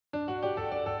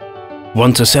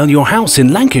Want to sell your house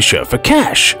in Lancashire for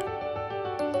cash?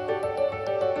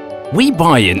 We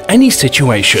buy in any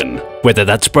situation, whether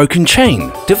that's broken chain,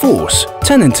 divorce,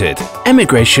 tenanted,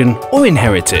 emigration or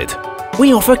inherited.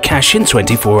 We offer cash in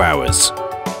 24 hours.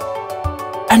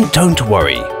 And don't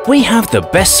worry, we have the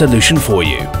best solution for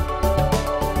you.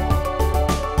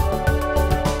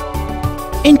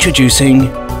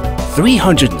 Introducing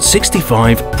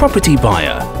 365 Property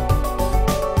Buyer.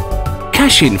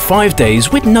 Cash in 5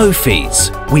 days with no fees.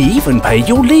 We even pay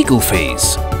your legal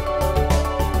fees.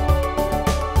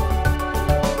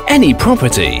 Any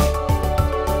property,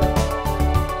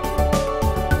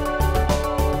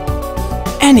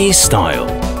 any style,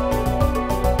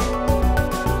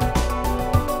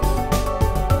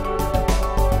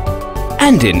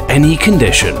 and in any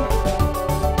condition.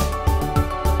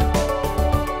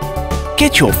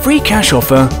 Get your free cash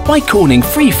offer by calling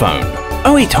free phone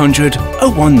 0800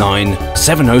 019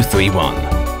 7031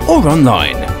 or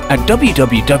online at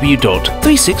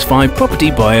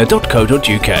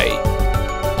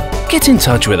www.365propertybuyer.co.uk. Get in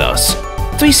touch with us,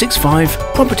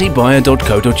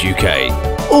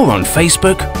 365propertybuyer.co.uk, or on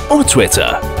Facebook or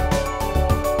Twitter.